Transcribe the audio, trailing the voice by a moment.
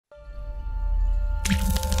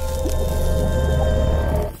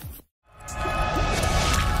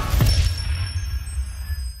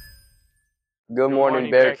Good morning,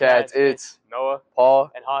 Bearcats. It's Noah Paul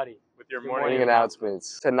and Hadi with your morning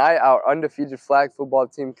announcements. Tonight, our undefeated flag football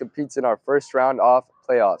team competes in our first round off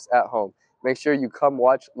playoffs at home. Make sure you come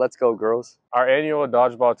watch. Let's go, girls. Our annual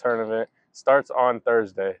dodgeball tournament starts on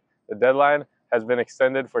Thursday. The deadline has been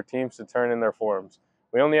extended for teams to turn in their forms.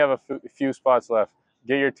 We only have a few spots left.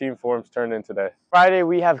 Get your team forms turned in today. Friday,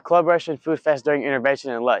 we have Club Rush and Food Fest during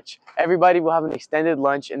intervention and lunch. Everybody will have an extended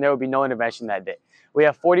lunch and there will be no intervention that day. We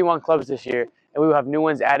have 41 clubs this year and we will have new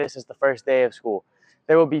ones added since the first day of school.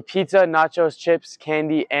 There will be pizza, nachos, chips,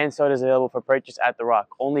 candy, and sodas available for purchase at The Rock.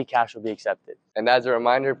 Only cash will be accepted. And as a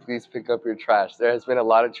reminder, please pick up your trash. There has been a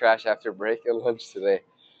lot of trash after break and lunch today.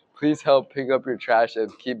 Please help pick up your trash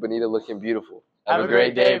and keep Bonita looking beautiful. Have a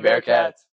great day, Bearcats.